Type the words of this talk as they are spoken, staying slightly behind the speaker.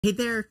Hey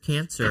there,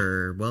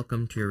 Cancer.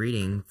 Welcome to your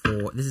reading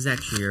for, this is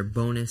actually your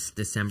bonus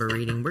December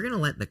reading. We're going to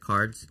let the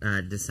cards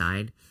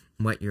decide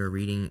what your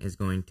reading is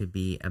going to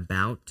be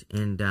about.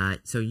 And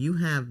so you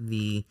have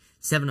the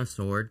Seven of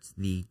Swords,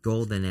 the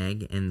Golden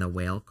Egg, and the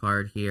Whale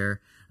card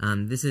here.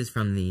 This is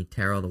from the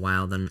Tarot, the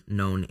Wild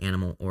Unknown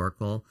Animal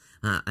Oracle.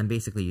 I'm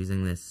basically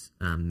using this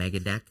mega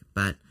deck,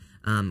 but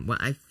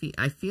what I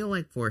feel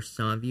like for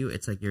some of you,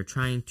 it's like you're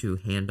trying to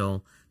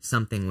handle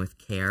something with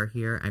care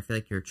here. I feel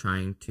like you're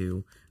trying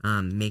to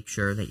make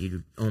sure that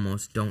you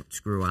almost don't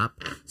screw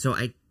up. So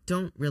I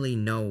don't really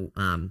know,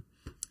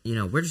 you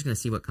know, we're just going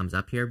to see what comes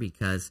up here,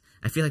 because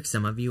I feel like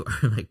some of you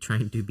are like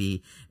trying to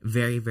be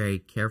very, very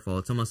careful.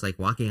 It's almost like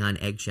walking on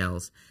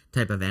eggshells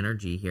type of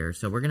energy here.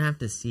 So we're going to have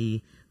to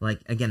see,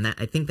 like, again, that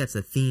I think that's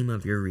the theme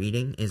of your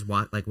reading is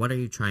what are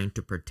you trying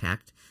to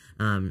protect?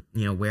 You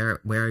know, where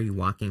are you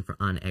walking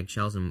on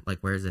eggshells, and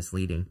like, where is this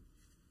leading?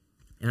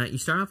 You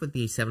start off with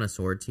the Seven of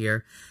Swords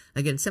here.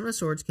 Again, Seven of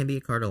Swords can be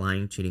a card of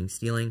lying, cheating,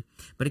 stealing,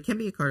 but it can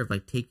be a card of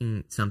like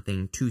taking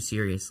something too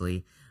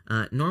seriously.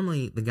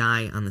 Normally, the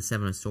guy on the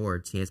Seven of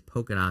Swords, he has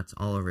polka dots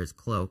all over his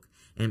cloak,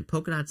 and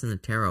polka dots in the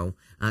tarot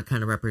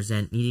kind of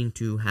represent needing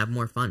to have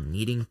more fun,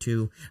 needing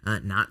to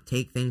not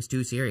take things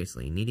too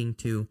seriously, needing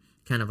to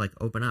kind of like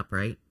open up,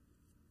 right?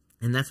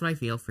 And that's what I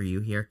feel for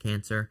you here,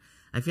 Cancer.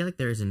 I feel like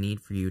there is a need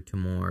for you to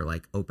more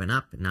like open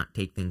up, not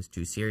take things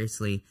too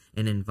seriously,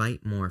 and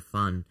invite more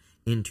fun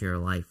into your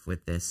life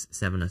with this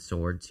Seven of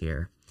Swords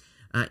here.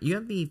 You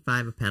have the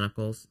Five of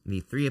Pentacles, the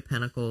Three of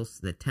Pentacles,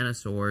 the Ten of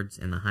Swords,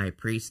 and the High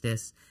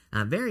Priestess.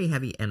 Very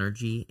heavy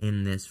energy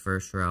in this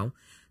first row.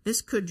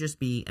 This could just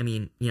be, I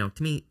mean, you know,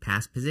 to me,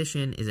 past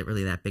position, is it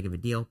really that big of a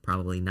deal?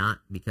 Probably not,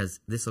 because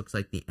this looks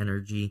like the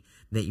energy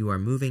that you are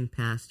moving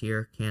past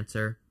here,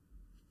 Cancer.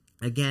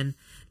 Again,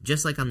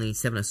 just like on the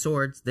Seven of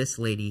Swords, this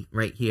lady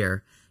right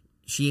here,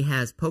 she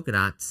has polka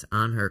dots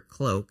on her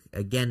cloak,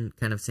 again,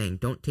 kind of saying,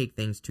 don't take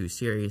things too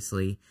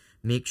seriously.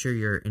 Make sure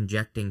you're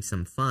injecting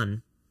some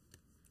fun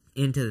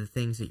into the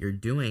things that you're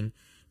doing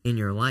in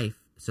your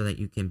life so that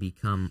you can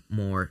become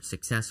more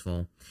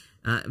successful.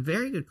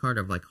 Very good card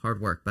of, like,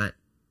 hard work, but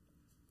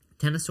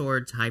Ten of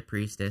Swords, High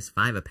Priestess,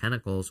 Five of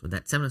Pentacles. With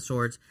that Seven of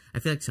Swords, I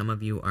feel like some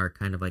of you are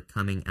kind of, like,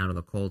 coming out of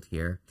the cold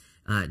here.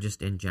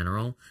 Just in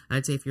general,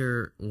 I'd say if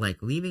you're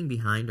like leaving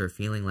behind or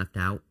feeling left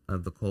out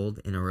of the cold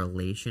in a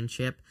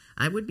relationship,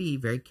 I would be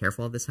very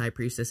careful of this High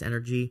Priestess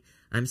energy.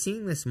 I'm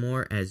seeing this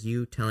more as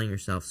you telling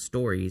yourself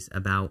stories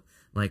about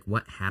like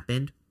what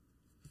happened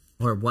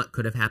or what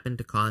could have happened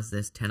to cause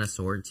this Ten of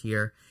Swords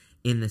here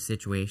in the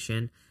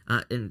situation.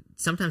 And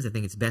sometimes I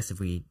think it's best if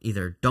we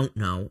either don't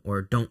know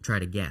or don't try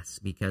to guess,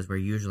 because we're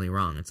usually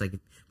wrong. It's like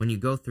when you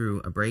go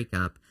through a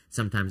breakup,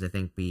 sometimes I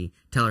think we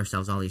tell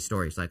ourselves all these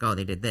stories like, oh,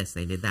 they did this,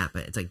 they did that,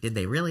 but it's like, did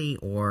they really,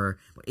 or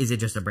is it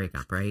just a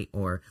breakup, right?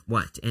 Or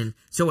what? And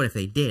so what if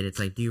they did? It's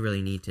like, do you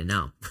really need to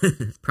know?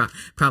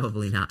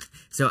 Probably not.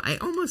 So I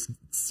almost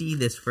see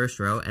this first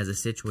row as a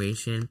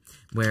situation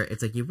where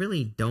it's like you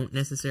really don't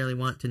necessarily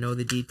want to know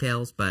the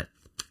details, but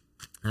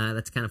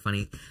that's kind of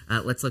funny.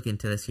 Let's look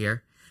into this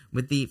here.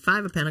 With the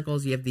Five of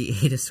Pentacles, you have the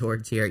Eight of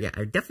Swords here. Yeah,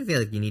 I definitely feel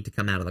like you need to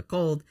come out of the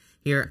cold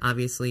here.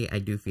 Obviously, I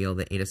do feel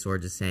the Eight of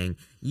Swords is saying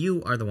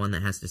you are the one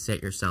that has to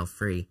set yourself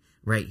free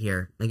right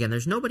here. Again,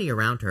 there's nobody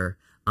around her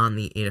on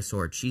the Eight of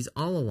Swords. She's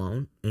all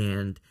alone,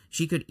 and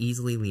she could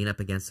easily lean up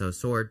against those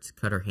swords,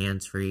 cut her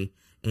hands free,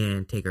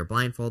 and take her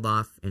blindfold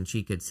off, and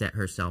she could set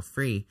herself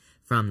free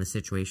from the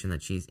situation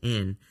that she's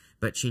in.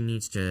 But she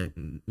needs to,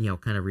 you know,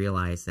 kind of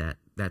realize that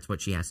that's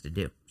what she has to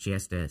do. She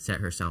has to set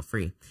herself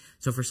free.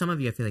 So for some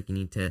of you, I feel like you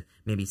need to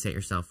maybe set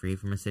yourself free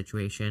from a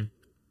situation.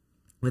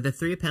 With the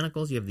Three of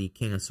Pentacles, you have the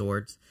King of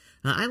Swords.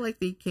 I like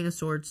the King of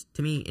Swords.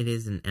 To me, it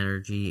is an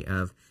energy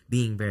of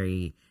being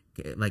very,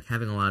 like,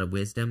 having a lot of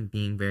wisdom,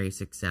 being very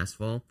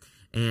successful.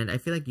 And I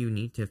feel like you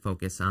need to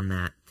focus on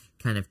that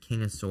kind of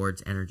King of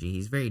Swords energy.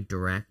 He's very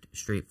direct,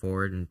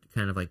 straightforward, and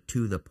kind of like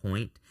to the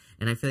point.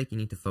 And I feel like you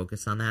need to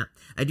focus on that.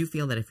 I do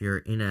feel that if you're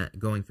in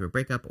going through a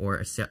breakup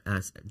or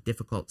a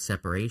difficult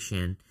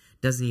separation,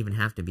 doesn't even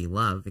have to be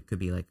love. It could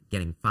be like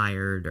getting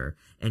fired or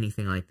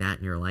anything like that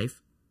in your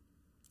life.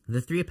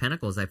 The Three of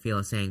Pentacles, I feel,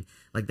 is saying,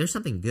 like, there's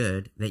something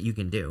good that you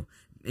can do.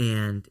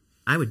 And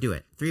I would do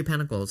it. Three of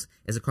Pentacles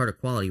is a card of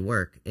quality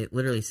work. It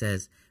literally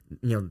says,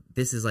 you know,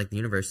 this is like the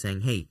universe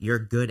saying, hey, you're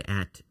good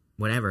at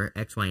whatever,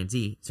 X, Y, and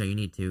Z, so you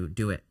need to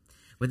do it.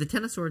 With the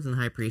Ten of Swords and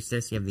the High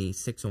Priestess, you have the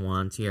Six of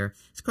Wands here.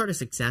 It's a card of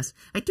success.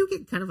 I do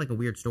get kind of like a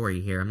weird story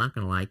here. I'm not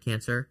going to lie,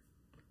 Cancer.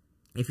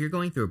 If you're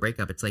going through a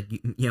breakup, it's like,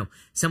 you know,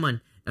 someone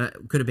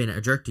could have been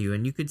a jerk to you,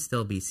 and you could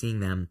still be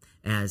seeing them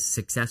as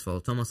successful.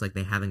 It's almost like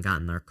they haven't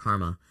gotten their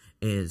karma,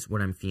 is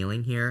what I'm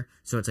feeling here.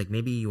 So it's like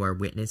maybe you are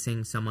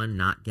witnessing someone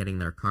not getting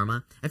their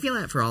karma. I feel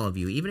that for all of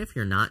you. Even if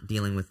you're not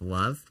dealing with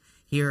love,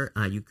 here,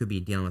 you could be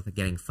dealing with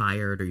getting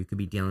fired, or you could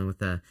be dealing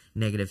with a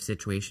negative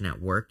situation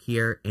at work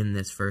here in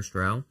this first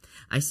row.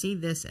 I see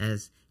this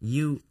as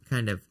you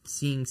kind of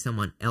seeing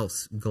someone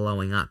else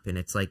glowing up, and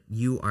it's like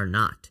you are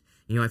not.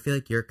 You know, I feel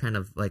like you're kind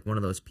of like one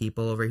of those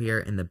people over here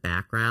in the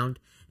background,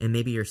 and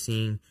maybe you're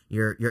seeing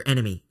your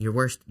enemy,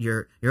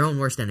 your own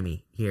worst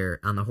enemy here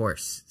on the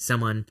horse.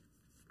 Someone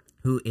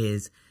who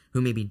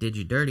maybe did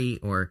you dirty,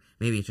 or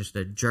maybe it's just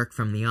a jerk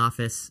from the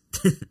office.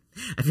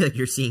 I feel like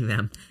you're seeing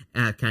them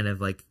kind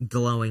of like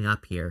glowing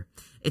up here.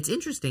 It's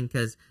interesting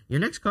because your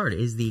next card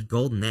is the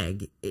golden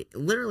egg.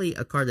 Literally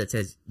a card that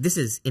says, this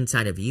is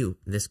inside of you,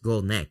 this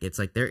golden egg. It's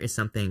like there is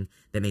something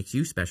that makes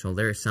you special.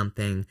 There is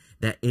something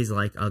that is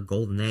like a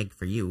golden egg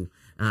for you.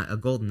 A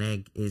golden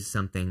egg is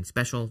something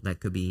special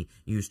that could be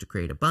used to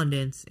create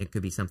abundance. It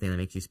could be something that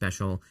makes you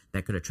special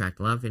that could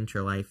attract love into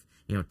your life.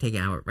 You know, take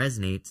it how it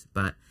resonates.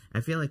 But I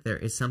feel like there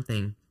is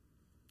something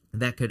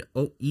that could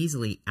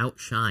easily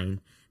outshine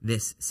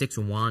this Six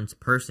of Wands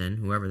person,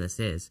 whoever this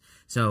is.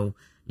 So,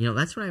 you know,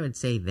 that's what I would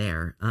say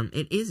there.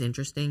 It is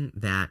interesting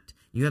that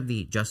you have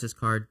the Justice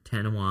card,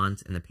 Ten of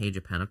Wands, and the Page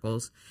of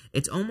Pentacles.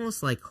 It's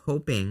almost like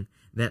hoping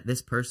that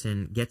this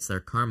person gets their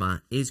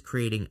karma is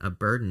creating a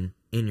burden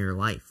in your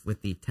life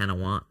with the Ten of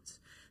Wands.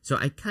 So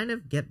I kind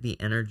of get the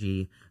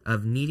energy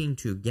of needing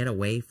to get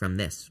away from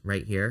this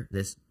right here,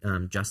 this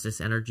justice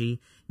energy,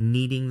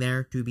 needing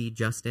there to be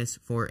justice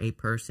for a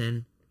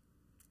person,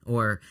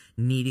 or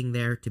needing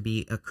there to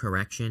be a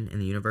correction in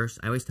the universe.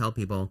 I always tell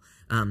people,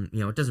 you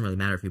know, it doesn't really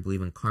matter if you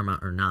believe in karma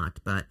or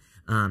not, but,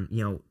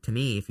 you know, to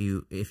me, if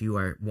you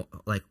are,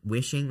 like,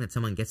 wishing that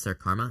someone gets their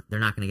karma, they're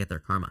not going to get their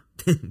karma.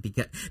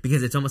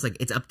 because it's almost like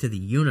it's up to the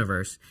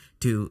universe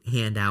to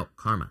hand out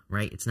karma,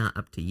 right? It's not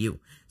up to you.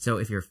 So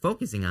if you're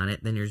focusing on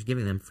it, then you're just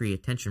giving them free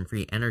attention,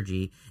 free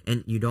energy,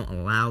 and you don't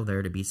allow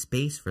there to be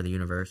space for the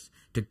universe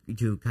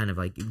to kind of,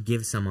 like,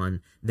 give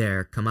someone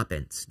their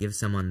comeuppance, give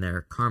someone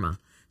their karma.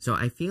 So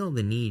I feel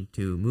the need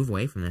to move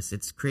away from this.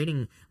 It's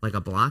creating like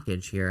a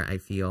blockage here, I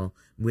feel,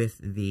 with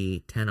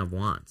the Ten of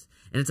Wands.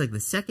 And it's like the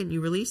second you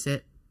release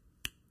it,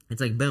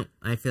 it's like, boom.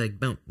 I feel like,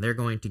 boom, they're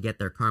going to get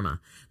their karma.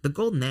 The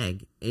golden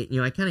egg, you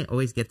know, I kind of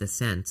always get the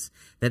sense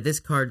that this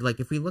card, like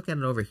if we look at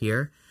it over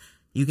here,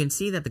 you can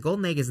see that the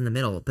golden egg is in the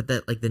middle, but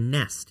that like the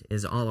nest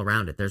is all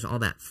around it. There's all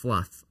that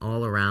fluff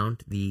all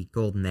around the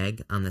golden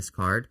egg on this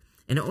card.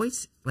 And it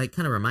always like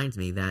kind of reminds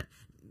me that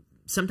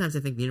sometimes I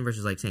think the universe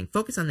is like saying,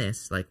 focus on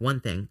this, like one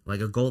thing, like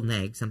a golden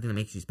egg, something that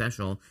makes you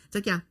special. It's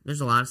like, yeah,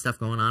 there's a lot of stuff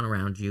going on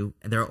around you.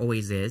 There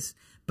always is.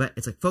 But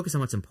it's like, focus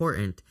on what's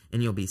important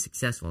and you'll be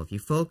successful. If you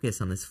focus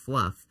on this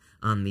fluff,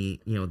 on the,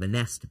 you know, the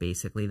nest,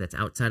 basically, that's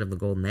outside of the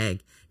golden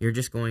egg, you're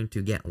just going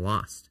to get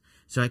lost.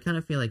 So I kind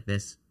of feel like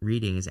this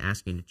reading is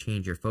asking to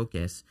change your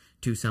focus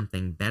to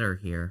something better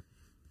here.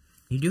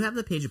 You do have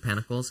the Page of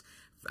Pentacles.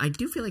 I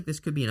do feel like this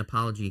could be an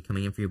apology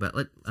coming in for you, but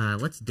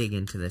let's dig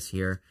into this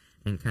here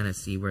and kind of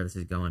see where this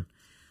is going.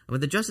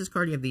 With the Justice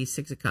card, you have the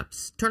Six of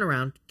Cups. Turn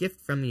around, gift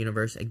from the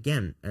universe.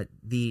 Again,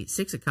 the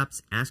Six of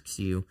Cups asks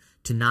you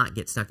to not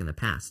get stuck in the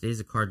past. It is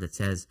a card that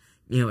says,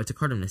 you know, it's a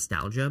card of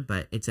nostalgia,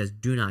 but it says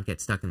do not get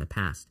stuck in the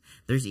past.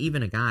 There's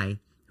even a guy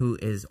who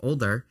is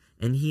older,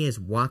 and he is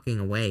walking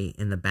away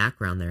in the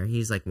background there.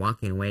 He's like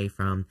walking away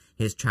from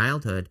his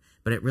childhood,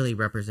 but it really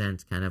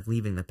represents kind of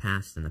leaving the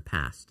past in the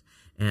past,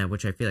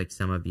 which I feel like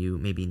some of you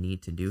maybe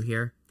need to do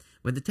here.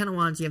 With the Ten of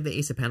Wands, you have the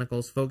Ace of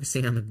Pentacles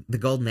focusing on the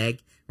golden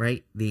egg,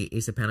 right? The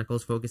Ace of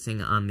Pentacles focusing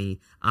on the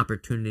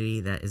opportunity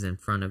that is in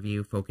front of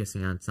you,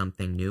 focusing on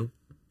something new.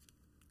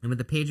 And with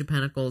the Page of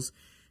Pentacles,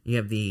 you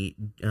have the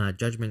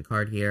Judgment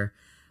card here.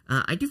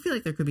 I do feel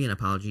like there could be an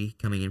apology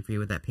coming in for you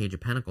with that Page of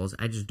Pentacles.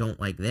 I just don't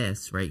like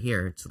this right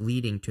here. It's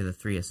leading to the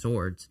Three of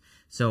Swords.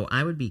 So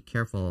I would be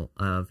careful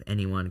of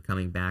anyone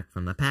coming back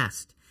from the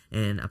past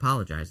and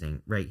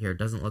apologizing right here. It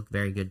doesn't look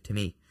very good to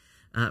me.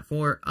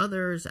 For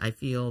others, I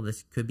feel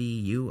this could be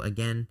you,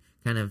 again,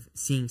 kind of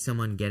seeing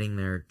someone getting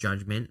their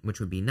judgment, which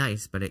would be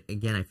nice, but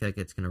again, I feel like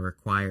it's going to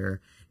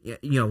require,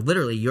 you know,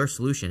 literally your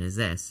solution is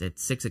this.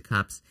 It's Six of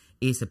Cups,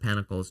 Ace of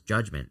Pentacles,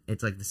 Judgment.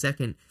 It's like the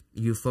second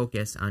you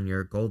focus on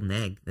your golden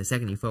egg, the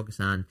second you focus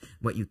on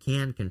what you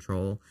can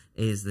control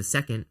is the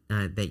second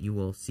that you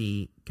will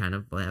see kind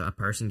of a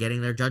person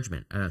getting their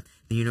judgment,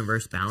 the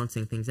universe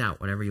balancing things out,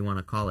 whatever you want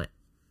to call it.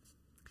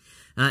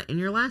 In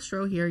your last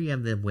row here, you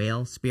have the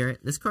Whale Spirit.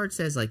 This card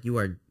says, like,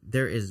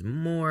 there is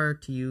more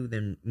to you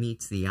than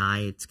meets the eye.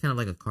 It's kind of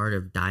like a card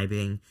of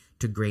diving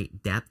to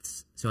great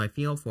depths. So I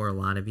feel for a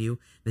lot of you,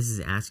 it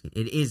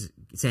is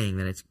saying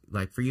that it's,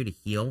 like, for you to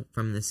heal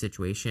from this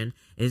situation,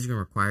 it is going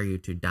to require you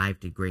to dive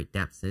to great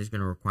depths. It is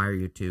going to require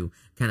you to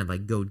kind of,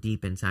 like, go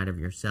deep inside of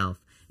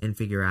yourself and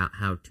figure out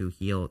how to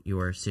heal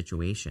your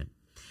situation.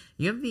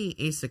 You have the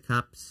Ace of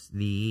Cups,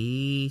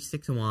 the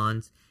Six of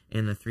Wands,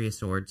 and the Three of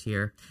Swords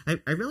here. I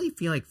really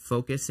feel like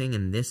focusing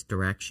in this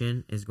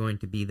direction is going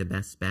to be the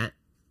best bet.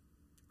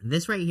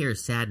 This right here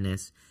is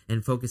sadness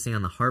and focusing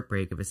on the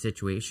heartbreak of a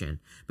situation.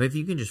 But if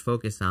you can just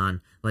focus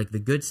on like the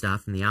good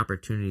stuff and the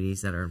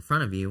opportunities that are in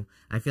front of you,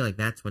 I feel like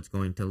that's what's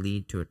going to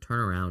lead to a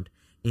turnaround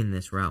in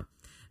this row.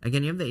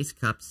 Again, you have the Ace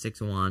of Cups,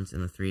 Six of Wands,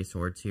 and the Three of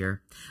Swords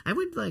here. I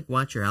would, like,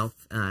 watch your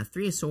health.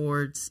 Three of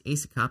Swords,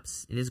 Ace of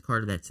Cups, it is a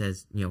card that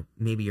says, you know,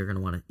 maybe you're going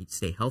to want to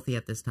stay healthy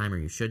at this time, or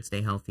you should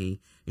stay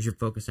healthy. You should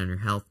focus on your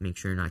health, make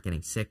sure you're not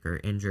getting sick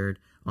or injured,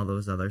 all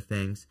those other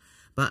things.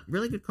 But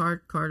really good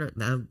card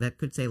that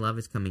could say love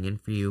is coming in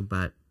for you,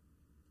 but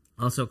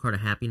also a card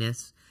of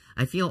happiness.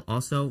 I feel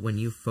also when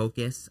you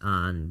focus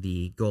on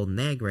the golden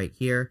egg right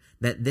here,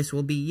 that this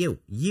will be you.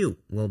 You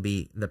will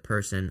be the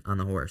person on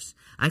the horse.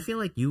 I feel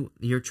like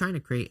you're trying to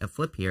create a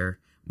flip here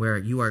where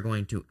you are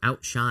going to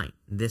outshine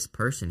this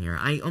person here.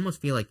 I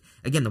almost feel like,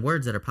 again, the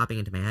words that are popping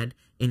into my head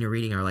in your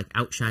reading are like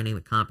outshining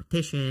the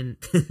competition,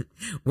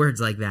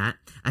 words like that.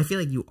 I feel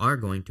like you are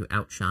going to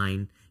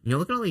outshine. You know,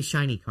 look at all these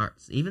shiny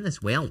cards. Even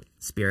this whale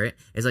spirit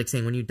is like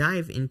saying when you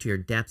dive into your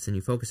depths and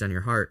you focus on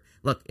your heart,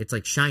 look, it's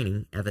like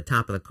shining at the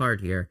top of the card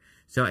here.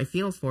 So I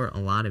feel for a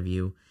lot of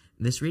you,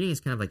 this reading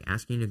is kind of like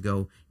asking you to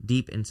go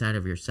deep inside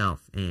of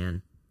yourself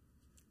and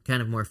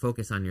kind of more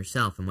focus on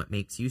yourself and what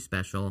makes you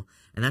special.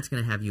 And that's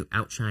going to have you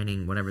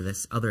outshining whatever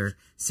this other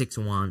Six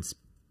of Wands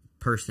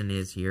person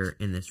is here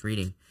in this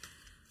reading.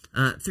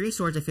 Three of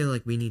Swords, I feel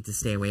like we need to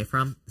stay away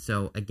from.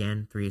 So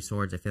again, Three of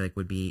Swords, I feel like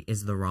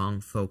is the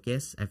wrong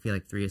focus. I feel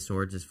like Three of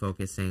Swords is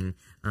focusing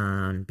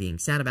on being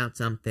sad about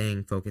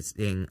something,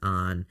 focusing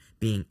on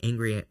being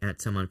angry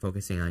at someone,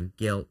 focusing on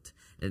guilt.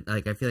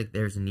 Like, I feel like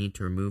there's a need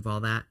to remove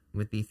all that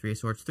with the Three of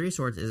Swords. Three of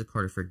Swords is a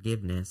card of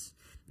forgiveness.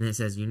 And it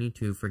says you need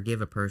to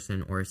forgive a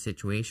person or a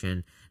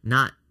situation,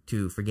 not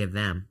to forgive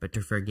them, but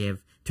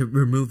to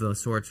remove those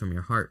swords from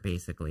your heart,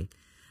 basically.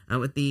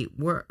 With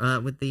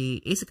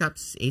the Ace of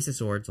Cups, Ace of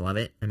Swords, love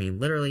it. I mean,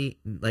 literally,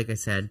 like I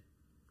said,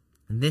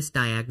 this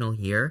diagonal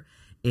here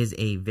is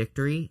a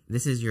victory.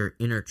 This is your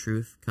inner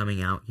truth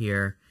coming out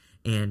here,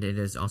 and it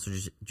is also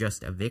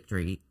just a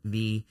victory.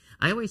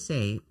 I always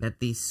say that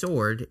the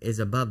sword is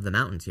above the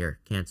mountains here,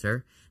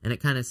 Cancer, and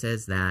it kind of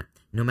says that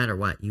no matter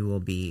what, you will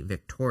be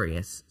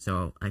victorious.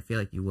 So I feel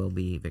like you will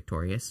be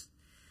victorious.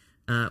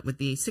 With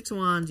the Six of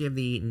Wands, you have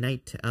the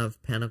Knight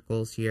of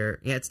Pentacles here.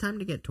 Yeah, it's time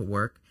to get to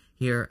work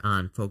here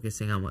on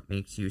focusing on what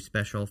makes you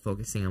special,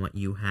 focusing on what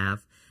you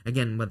have.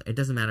 Again, it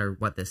doesn't matter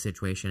what the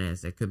situation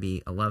is. It could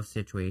be a love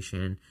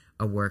situation,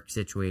 a work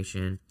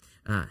situation,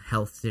 a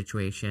health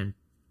situation.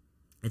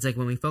 It's like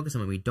when we focus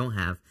on what we don't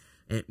have,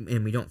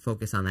 and we don't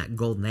focus on that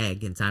golden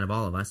egg inside of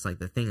all of us, like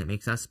the thing that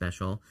makes us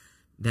special,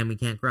 then we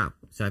can't grow.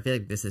 So I feel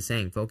like this is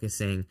saying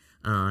focusing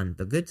on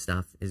the good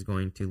stuff is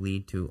going to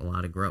lead to a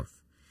lot of growth.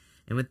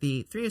 And with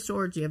the Three of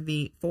Swords, you have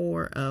the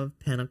Four of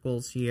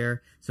Pentacles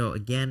here. So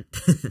again,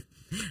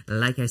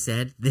 like I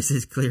said, this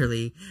is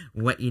clearly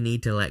what you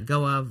need to let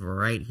go of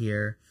right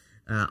here.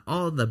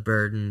 All the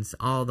burdens,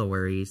 all the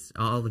worries,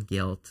 all the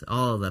guilt,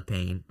 all the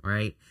pain,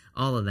 right?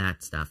 All of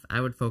that stuff.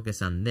 I would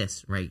focus on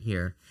this right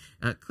here.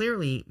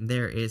 Clearly,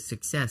 there is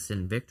success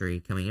and victory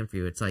coming in for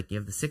you. It's like you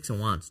have the Six of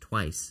Wands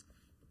twice.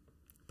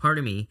 Part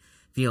of me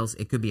feels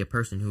it could be a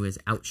person who is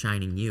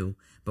outshining you,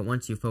 but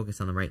once you focus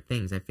on the right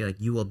things, I feel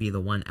like you will be the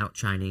one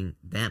outshining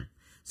them.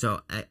 So,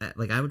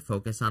 I would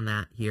focus on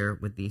that here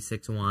with the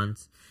Six of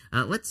Wands.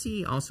 Let's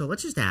see, also,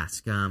 let's just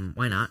ask,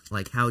 why not,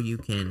 like, how you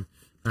can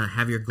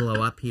have your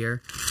glow up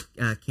here,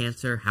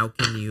 Cancer. How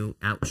can you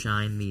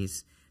outshine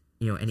these,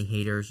 any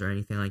haters or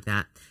anything like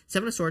that?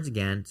 Seven of Swords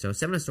again. So,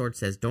 Seven of Swords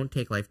says, don't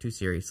take life too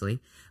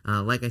seriously.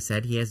 Like I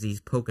said, he has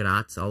these polka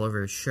dots all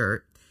over his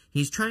shirt.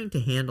 He's trying to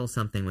handle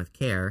something with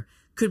care.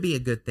 Could be a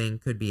good thing,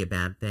 could be a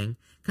bad thing.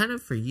 Kind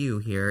of for you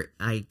here,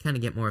 I kind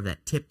of get more of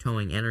that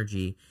tiptoeing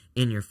energy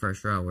in your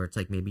first row, where it's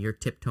like maybe you're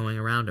tiptoeing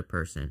around a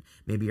person.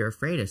 Maybe you're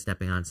afraid of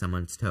stepping on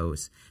someone's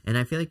toes. And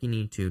I feel like you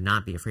need to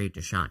not be afraid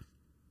to shine.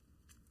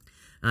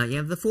 You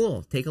have the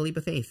Fool. Take a leap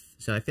of faith.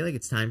 So I feel like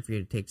it's time for you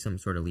to take some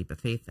sort of leap of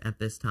faith at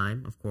this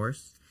time, of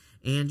course.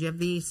 And you have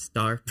the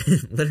Star,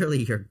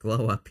 literally your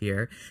glow up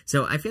here.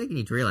 So I feel like you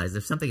need to realize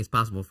if something is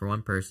possible for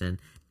one person,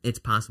 it's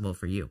possible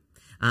for you.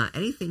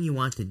 Anything you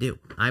want to do,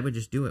 I would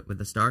just do it with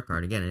the Star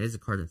card. Again, it is a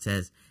card that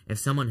says if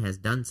someone has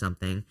done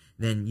something,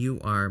 then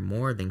you are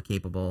more than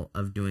capable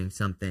of doing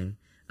something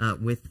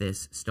with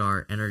this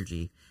Star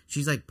energy.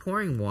 She's like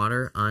pouring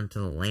water onto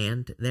the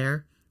land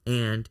there,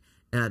 and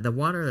the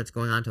water that's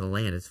going onto the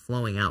land is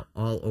flowing out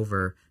all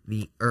over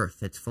the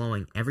earth. It's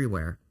flowing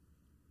everywhere.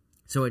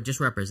 So it just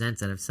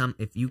represents that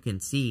if you can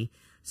see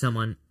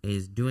someone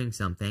is doing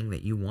something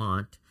that you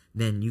want,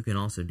 then you can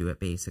also do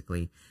it,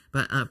 basically.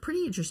 But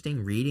pretty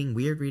interesting reading,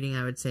 weird reading,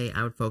 I would say.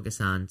 I would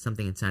focus on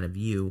something inside of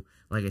you,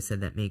 like I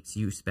said, that makes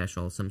you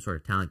special, some sort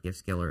of talent, gift,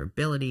 skill, or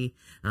ability,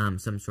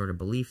 some sort of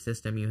belief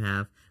system you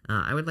have.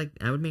 I would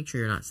make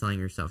sure you're not selling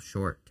yourself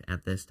short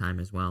at this time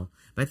as well.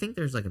 But I think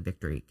there's like a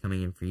victory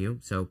coming in for you,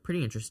 so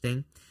pretty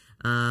interesting.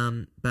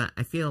 But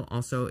I feel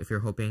also if you're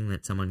hoping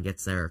that someone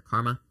gets their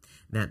karma,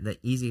 that the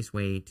easiest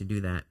way to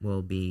do that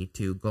will be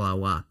to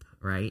glow up,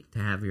 right? To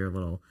have your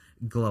little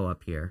glow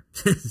up here.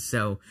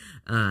 So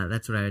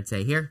that's what I would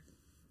say here.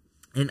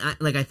 And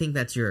I think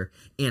that's your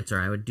answer.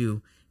 I would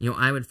do,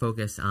 I would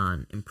focus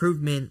on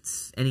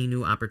improvements, any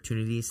new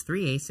opportunities.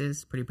 3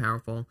 aces, pretty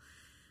powerful.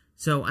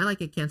 So I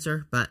like it,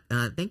 Cancer. But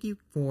thank you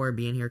for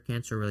being here,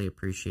 Cancer. Really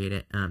appreciate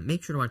it.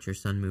 Make sure to watch your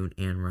sun, moon,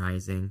 and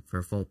rising for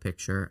a full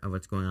picture of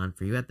what's going on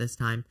for you at this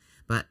time.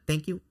 But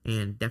thank you,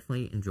 and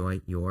definitely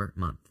enjoy your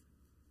month.